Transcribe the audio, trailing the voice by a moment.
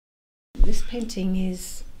This painting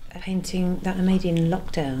is a painting that I made in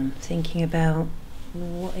lockdown, thinking about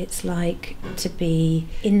what it's like to be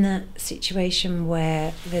in that situation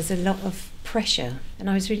where there's a lot of pressure. And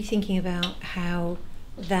I was really thinking about how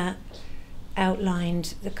that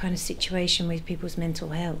outlined the kind of situation with people's mental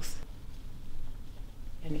health.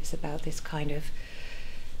 And it's about this kind of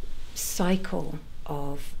cycle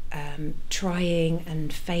of trying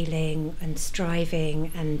and failing and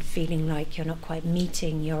striving and feeling like you're not quite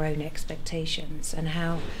meeting your own expectations, and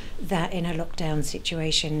how that in a lockdown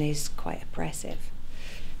situation is quite oppressive.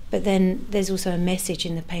 But then there's also a message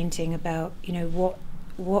in the painting about, you know,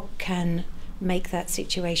 what can make that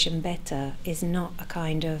situation better is not a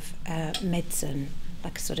kind of medicine,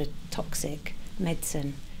 like a sort of toxic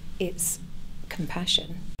medicine. It's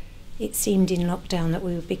compassion. It seemed in lockdown that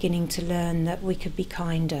we were beginning to learn that we could be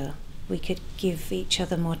kinder, we could give each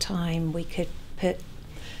other more time, we could put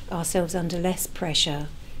ourselves under less pressure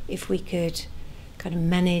if we could kind of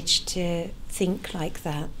manage to think like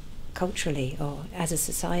that culturally or as a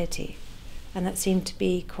society. And that seemed to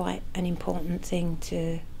be quite an important thing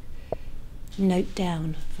to note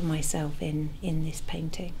down for myself in this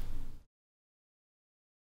painting.